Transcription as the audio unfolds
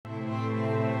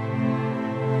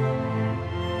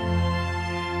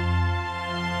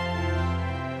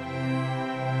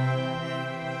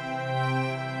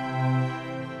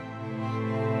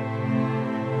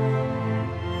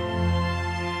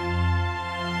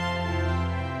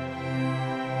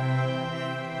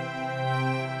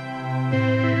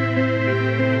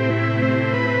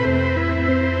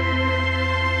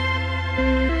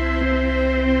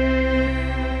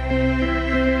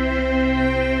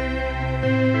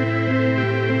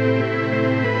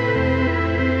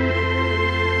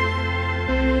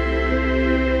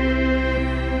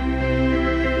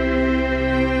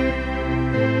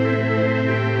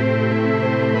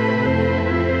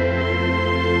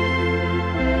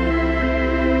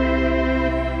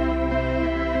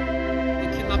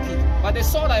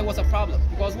saw that it was a problem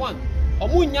because one,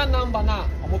 omunya number na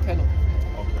omopeno.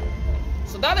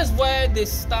 So that is where they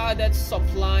started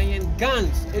supplying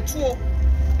guns. Etuo,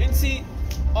 inti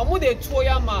omude etuo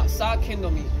ya ma sa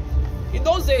kingdom. In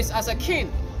those days, as a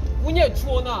king, when you're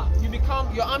etuo na,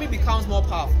 your army becomes more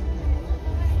powerful.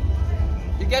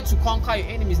 You get to conquer your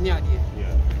enemies near the end.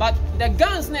 Yeah. But the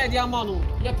guns near the amano,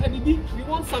 we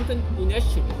want something in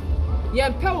exchange. Yeah,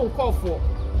 pay call for.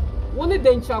 One of the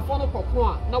danger for no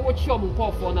kokwa, now what you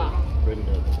call for now.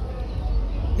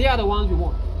 They are the ones we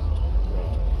want.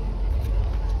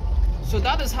 So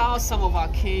that is how some of our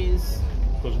kings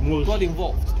got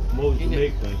involved. Most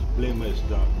Jamaicans blame us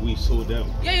that we sold them.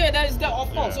 Yeah, that is there, of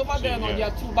course, over there on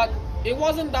there too. But it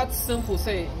wasn't that simple,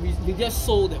 say, we just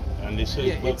sold them. And they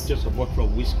say it's just a bottle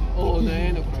of whiskey. Oh,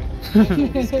 no,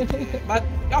 But,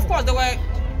 of course, there were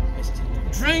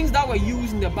drinks that were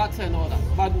used in the battle and all that.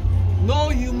 But no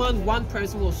human, one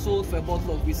person was sold for a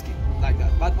bottle of whiskey like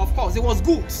that. But, of course, it was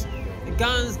goods. The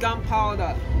guns,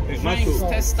 gunpowder, drinks,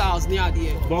 textiles near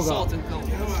the salt and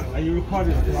pepper. Are you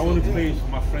recording? I want to play for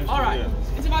my friends. All right.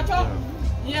 It's my job.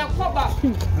 Yeah, come back.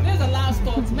 There's the last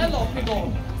thought. Smell of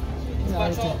people. It's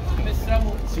my job.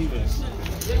 See this.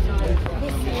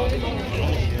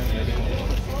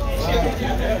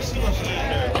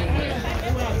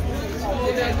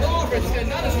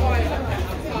 That is why I'm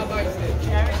far back there.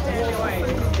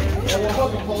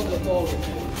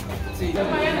 See.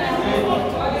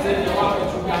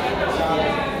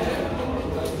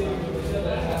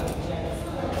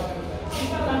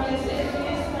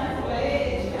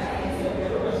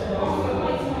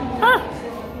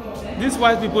 These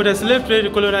white people, the slave trade, the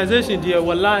colonization, they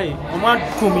were lying.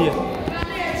 Come here.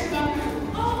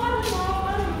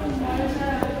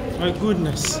 My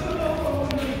goodness.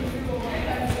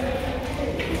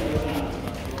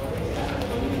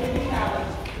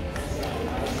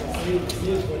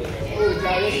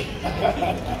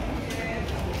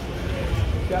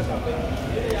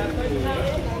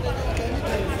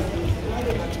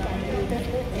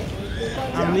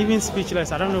 I'm even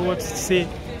speechless. I don't know what to say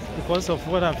because of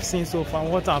what I've seen so far,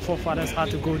 what our forefathers had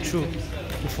to go through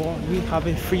before we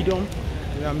having freedom.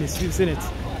 We are misusing it.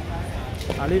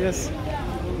 Our leaders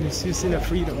misusing the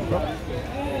freedom, bro.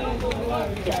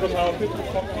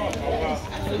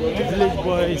 The village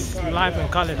boys live in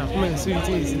Khaled and Kuma is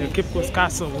in the Cape Coast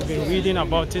Castle. We've been reading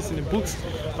about it in the books,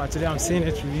 but today I'm seeing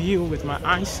it real with my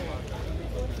eyes.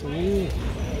 Ooh.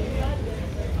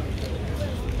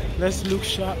 Let's look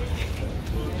sharp.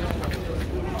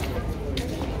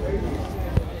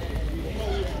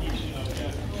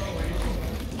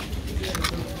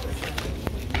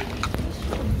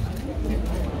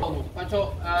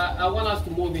 I want us to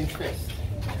move in first,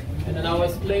 and then I'll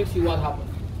explain to you what happened.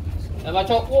 And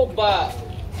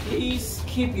please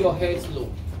keep your heads low.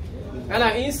 And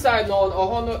inside on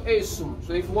Ohono Esum.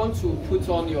 So if you want to put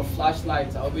on your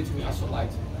flashlight, I'll be to me as a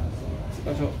light.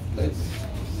 Let's.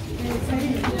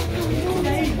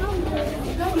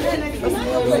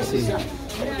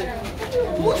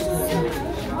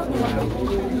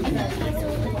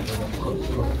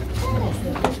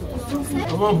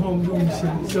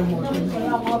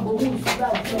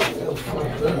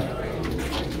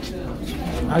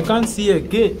 I can't see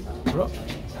again, bro.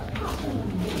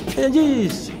 Hey,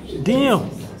 jeez. Damn.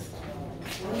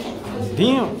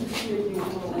 Damn.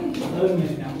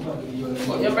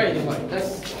 Well, you're ready,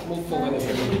 let's move forward.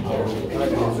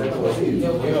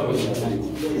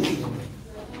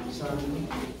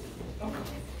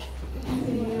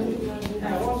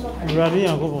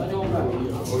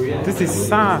 This is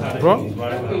sad, bro.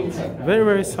 Very,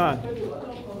 very sad.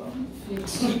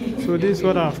 So this is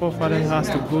what our forefathers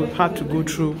had to go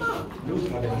through.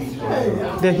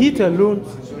 The heat alone.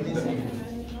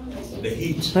 The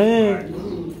heat. Hey.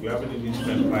 We haven't even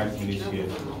spent 5 minutes here.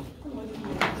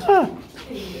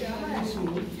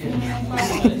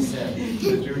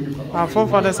 Our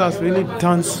forefathers has really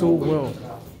done so well.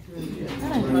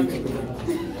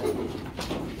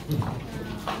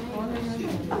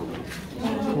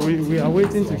 We are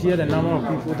waiting to hear the number of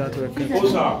people that were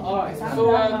killed. Alright,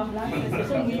 so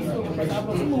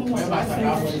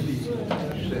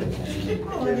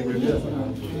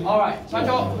alright,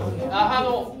 Pacho, I have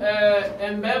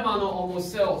no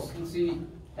almost cells. You see,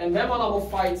 and them are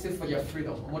fighting for their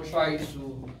freedom. I'm gonna try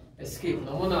to escape.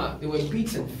 They were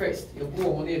beaten first. You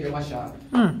go on the Masha.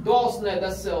 Doors net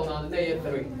that cell now they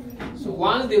 3. So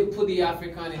once they put the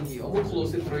African in here, almost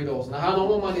close to 3 doors. Now how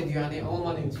no money do you have? No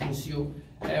money to you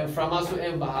from us to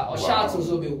Embaha or Shattles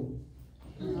of you.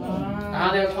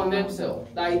 And they from themselves.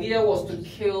 The idea was to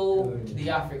kill the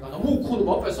African. Who could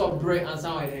up a break and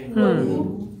sound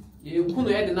You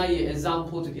couldn't add another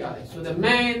example to the other. So the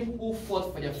men who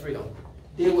fought for their freedom,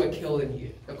 they were killed in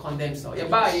here. The condemned cell. You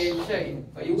buy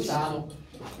it, but you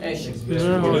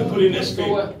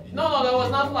no, that was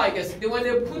not like this. When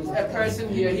they put a person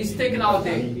here, he's taken out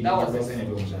there. That was it.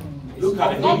 Look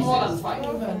at Not more than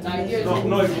 5. The idea is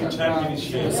not even 10 minutes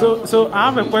here. So I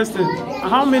have a question.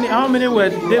 How many were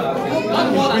they?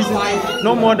 not more than 5.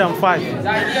 No more than 5. The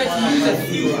idea is to use a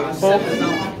few to set the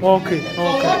example. Okay. So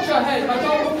watch your head, but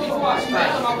don't watch.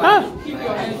 Keep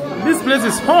your head. This place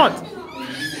is hot.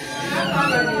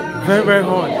 Very, very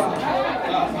hot.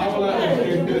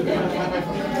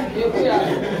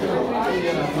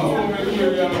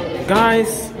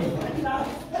 Guys,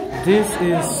 this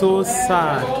is so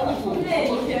sad.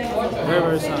 Very,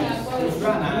 very sad.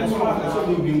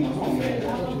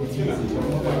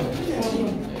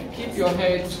 Keep your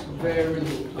head very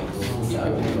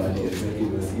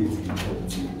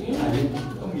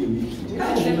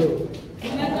low.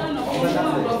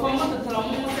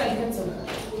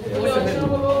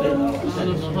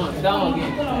 Down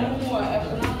again.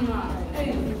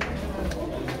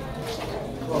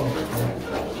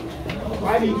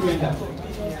 Why are you doing that?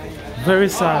 Very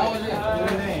sad.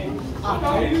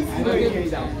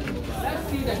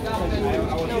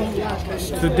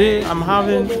 Today I'm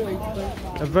having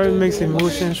a very mixed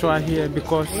emotions right here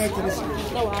because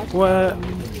well,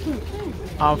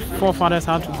 our forefathers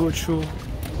had to go through,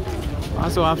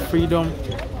 also have freedom.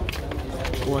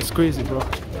 It was crazy, bro.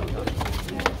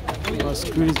 It was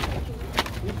crazy.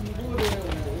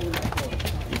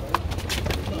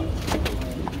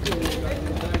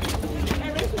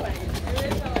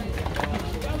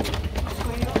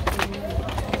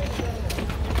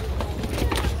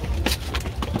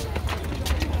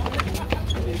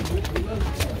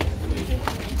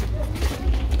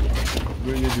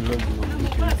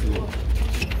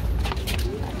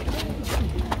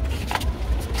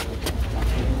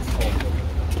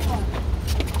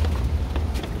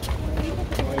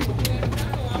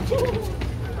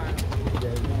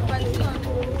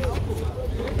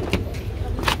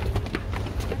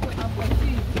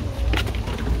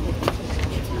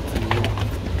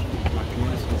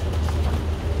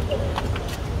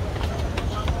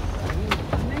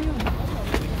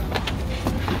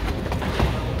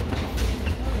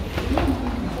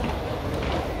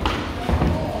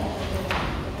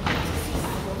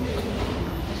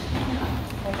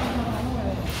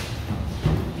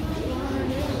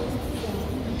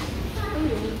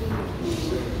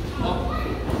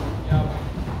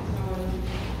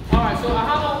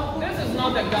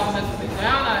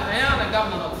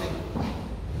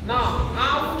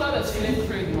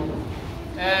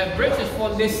 British for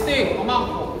they stay,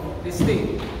 they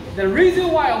stay. The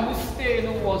reason why I must stay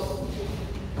was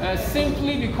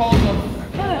simply because of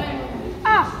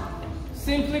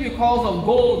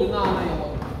gold.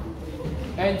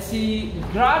 And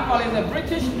gradually the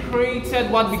British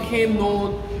created what became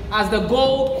known as the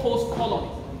Gold Coast colony.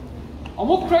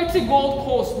 Omo created Gold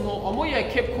Coast, omo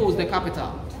Cape Coast, the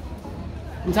capital.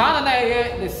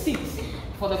 The seat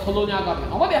for the colonial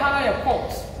government. Omo they had a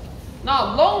port.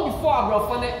 Now, long before I brought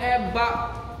from the air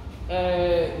back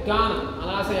Ghana,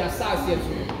 and I say I start here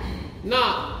too.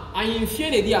 Now, I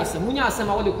initiated the so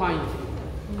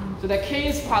the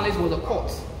King's Palace was a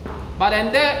court. But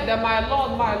then there, my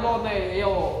lord,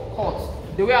 your court.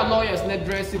 The way our lawyers ne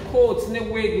dress, the courts, ne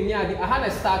wig, I had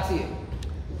to start here.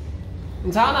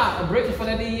 In Ghana, a British for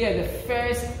the year, the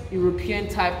first European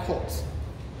type court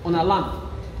on a land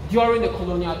during the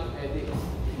colonial days.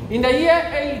 In the year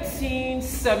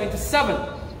 1877,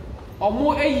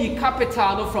 Omo Eyi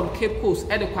capital from Cape Coast,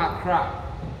 Accra.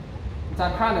 It's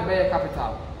Accra, the Bay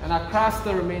capital, and Accra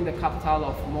still remains the capital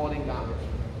of modern Ghana.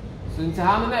 So in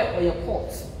Tahana, a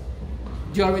port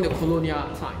during the colonial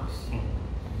times.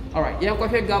 All right, yeah, got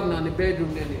here governor in the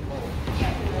bedroom.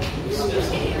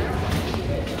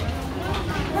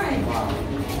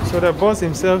 So the boss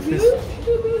himself is.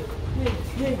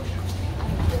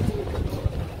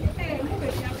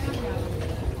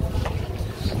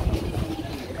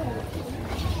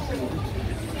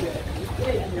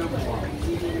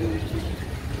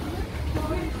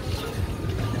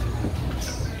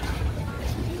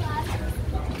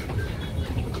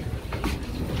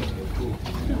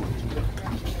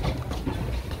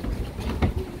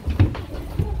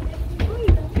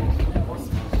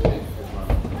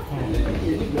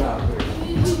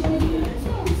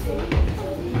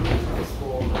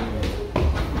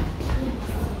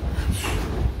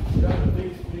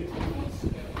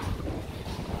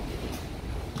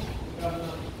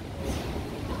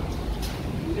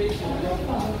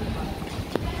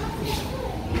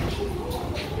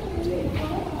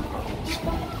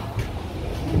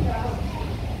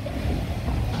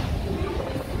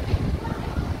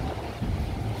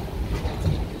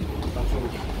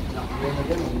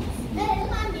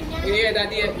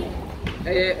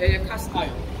 a cast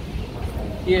iron.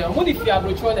 Yeah, what if you are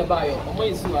trying to buy it?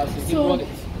 So,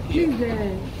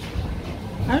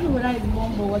 I don't know whether it's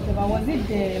mom or whatever. Was it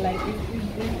there? Like,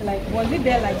 was it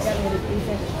there like that when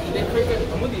they created it?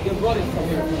 They brought it from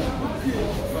here.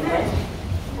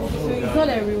 So it's not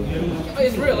a real thing.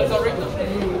 It's real, it's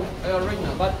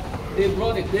original. But they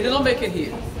brought it. They did not make it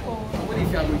here. What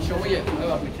if you are rich?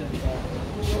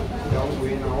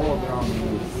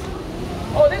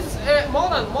 Oh, this is more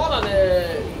than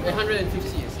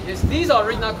 150 years. Yes, these are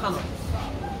original canons.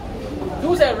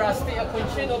 Those are rusty, a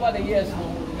conchain over the years.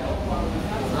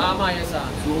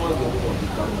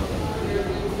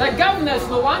 The governors,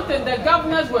 no one thing, the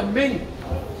governors were many,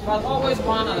 but always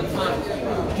one at a time.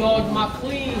 George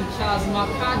McLean, Charles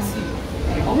McCarthy.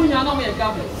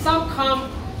 Some come,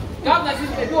 governors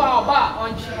they do our bar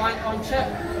on check.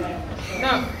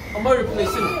 Now, I'm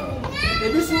replacing it.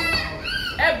 They do so,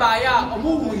 and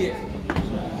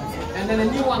then a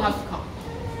new one has to come.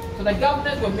 So the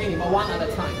governors were many, but one at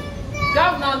a time.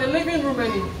 Governor in the living room,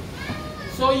 many.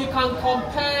 So you can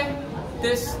compare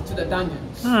this to the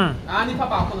dungeons.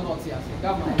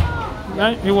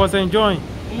 He was enjoying.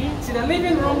 See the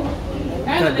living room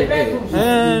and the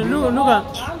bedroom. Look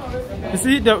at. You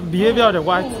see the behavior of the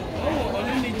white.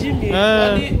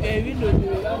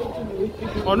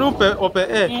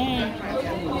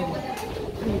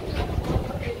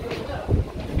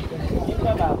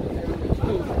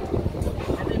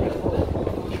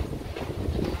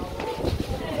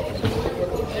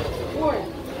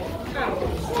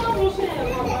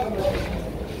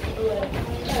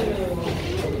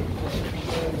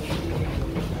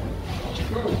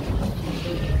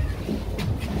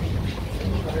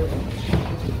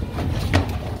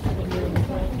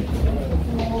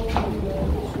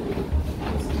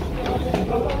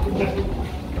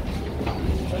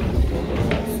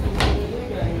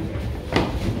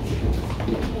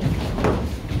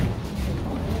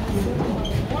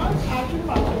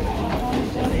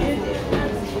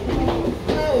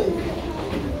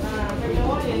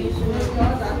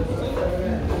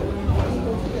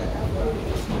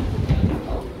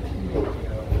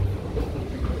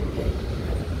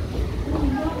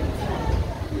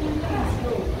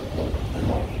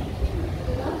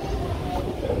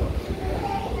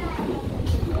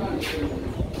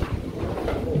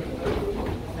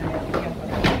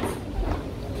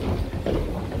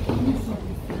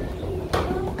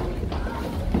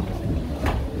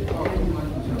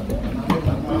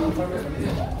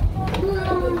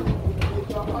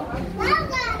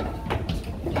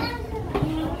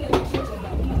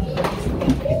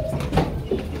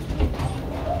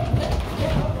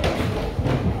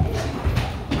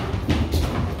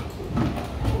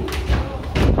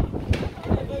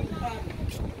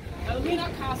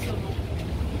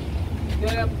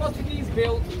 The Portuguese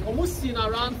built almost in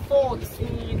around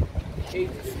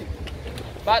 1482.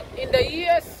 But in the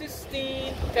year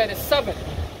 1637,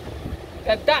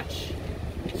 the Dutch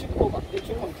took over, they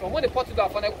took control. When the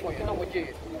Portuguese found that,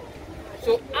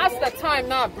 so as the time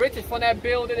now, British for their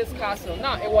building this castle,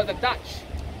 now it was the Dutch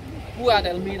who had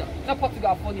Elmina. Now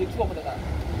Portugal found the two of the Dutch.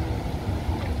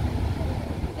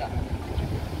 Yeah.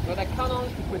 So the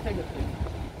cannons to protect the place.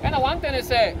 And one thing is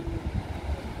say,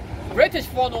 British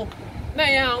for no,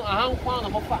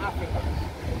 for Africa.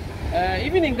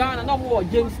 Even in Ghana, no more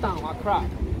Jamestown, Accra.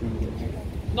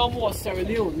 No more Sierra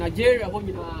Leone, Nigeria,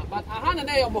 but I had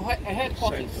a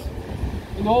headquarters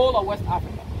in all of West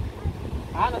Africa.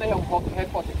 I had a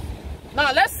headquarters.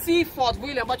 Now let's see Fort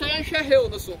William, but I share here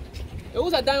also. It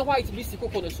was a damn white BC.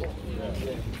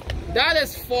 That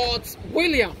is Fort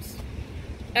Williams,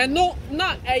 and no,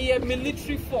 not a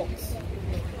military fort.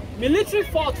 Military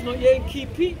fort, no, you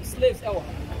keep slaves.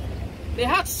 They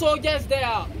had soldiers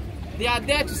there. They are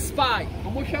there to spy.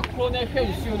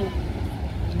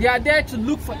 They are there to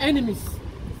look for enemies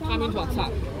coming to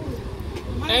attack.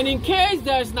 And in case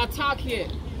there is an attack here,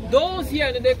 those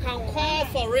here they can call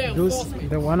for reinforcement.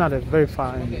 The one at the very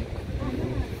far end.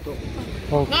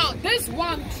 Okay. Now this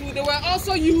one too, they were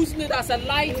also using it as a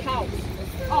lighthouse.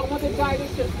 Oh, what the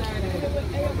guidance ship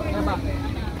there.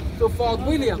 So Fort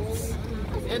Williams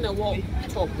and the wall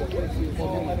top.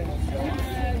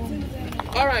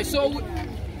 Alright, so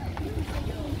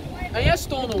and yes,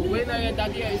 stone when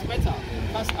that here is better.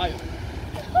 Cast iron.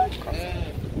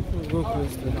 Go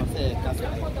close to that.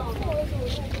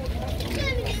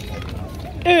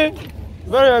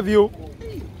 Very heavy.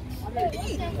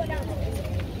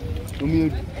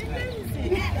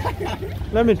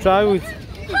 Let me try with.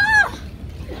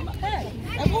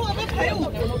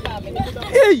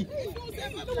 Hey!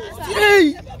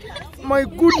 Hey! My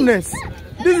goodness!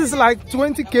 This is like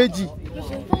 20 kg.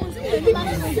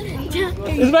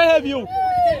 It's very heavy.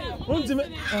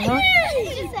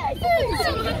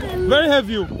 Very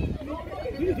heavy.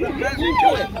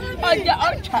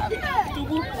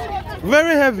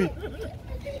 Very heavy.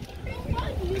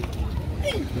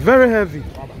 Very heavy.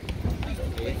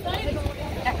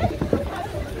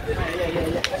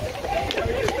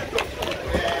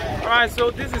 Alright, so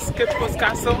this is Cape Coast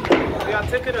Castle. We are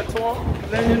taking a tour,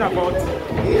 learning about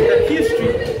the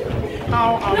history,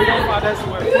 how our forefathers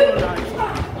were colonized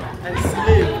and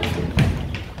enslaved.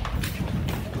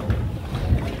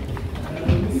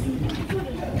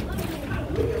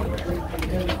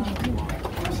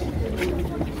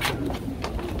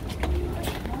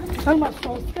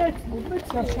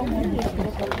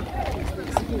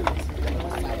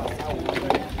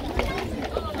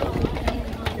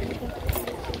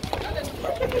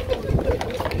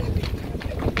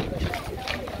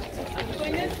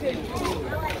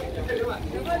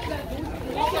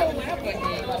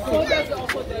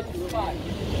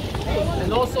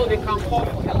 And also they can call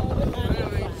for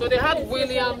help. So they had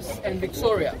Williams and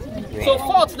Victoria. So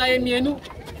Fort Naemienu,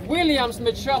 Williams,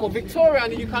 Metramo, Victoria,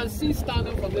 and you can see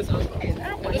standing from this angle.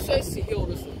 And this is here on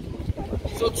this one.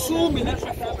 So 2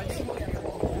 military forts,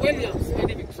 Williams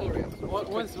and Victoria.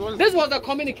 This was the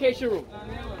communication room.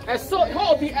 A soldier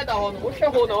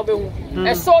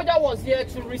was here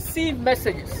to receive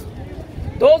messages.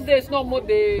 Those days, no more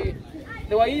they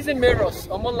were using mirrors,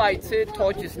 almost like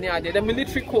torches near there. The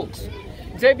military coats.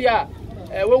 JBR,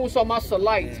 when we saw master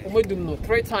light,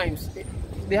 3 times,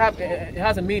 it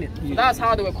has a meaning. So that's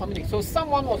how they were communicating. So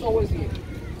someone was always here.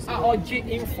 Or G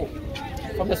info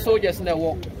from the soldiers in the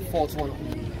war fought one.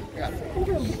 Yeah.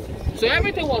 So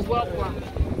everything was well planned.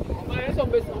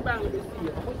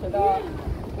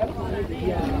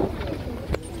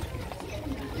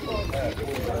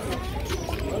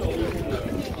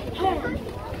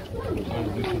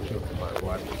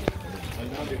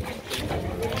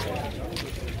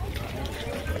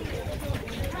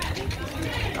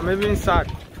 I'm even sad.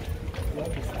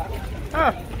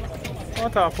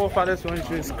 What our forefathers went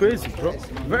through is crazy, bro.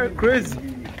 Very crazy.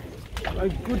 My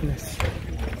goodness.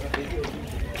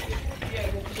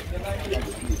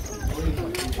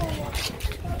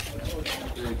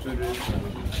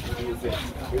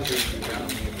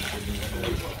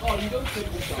 Oh, you don't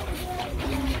take this off.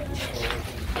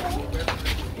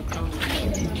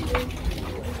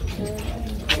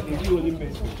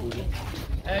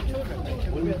 Children.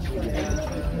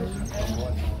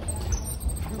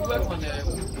 We work on the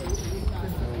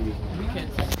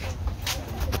weekends.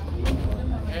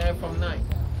 From 9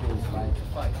 to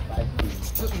 5.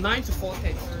 So 9 to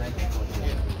 4:30.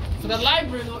 So the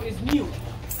library is new.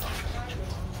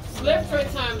 Slave trade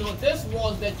time, this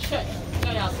was the church.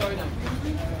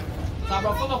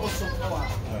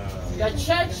 The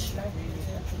church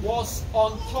was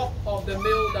on top of the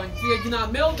mill down.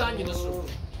 Mill down, you know.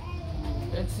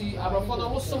 And see,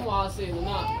 Africans in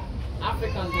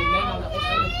them.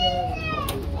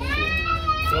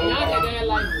 So,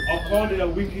 according to the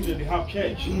wicked, they have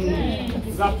church.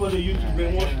 That's what they used to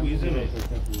brainwash me, isn't it?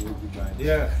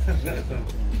 Yeah.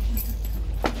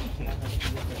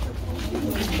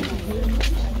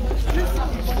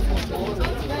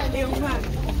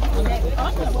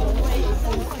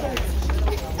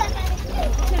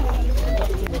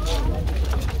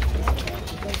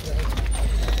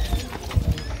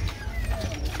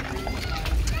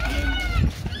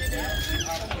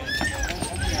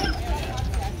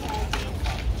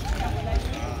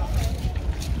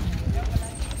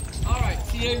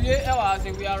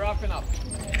 We are wrapping up.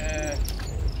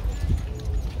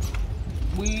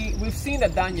 We've seen the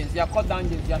dungeons. They are called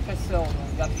dungeons. They are cell.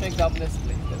 They are check governance.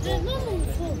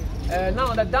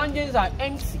 Now the dungeons are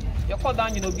empty. They are called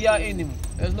dungeons.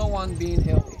 There's no one being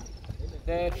held.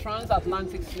 The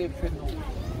transatlantic slave trade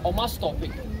almost stop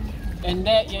it. And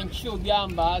there you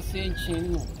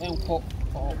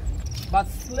but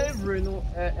slavery and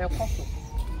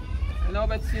now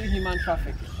let's see human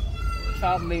trafficking,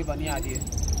 child labor, the idea.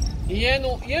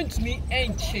 To me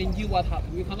ain't changing what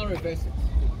happened. We cannot reverse it.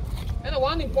 And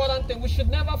one important thing we should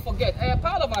never forget, a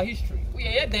part of our history. We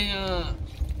are there.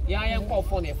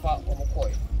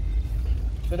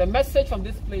 So the message from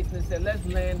this place is that let's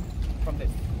learn from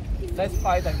this. Let's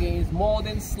fight against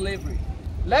modern slavery.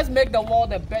 Let's make the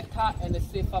world a better and a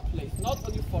safer place, not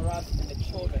only for us and the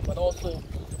children, but also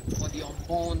for the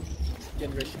unborn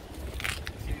generation.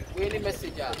 We need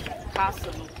message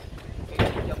castle.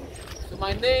 So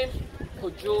my name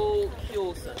Kojo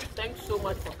Kielsen. Thanks so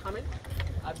much for coming.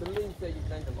 I believe that you've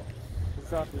learned a lot.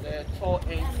 Exactly. The tour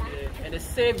ends and a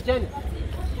safe journey to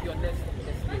your next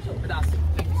destination. That's it.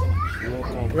 Thank you so much.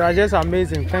 You are just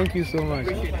amazing. Thank you so much.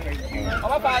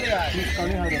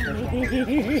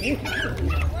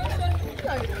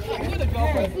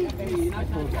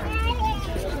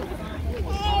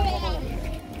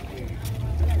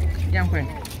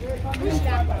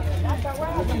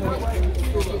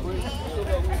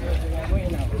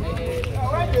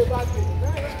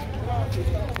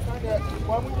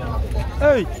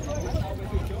 Hey,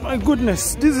 my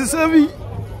goodness, this is heavy.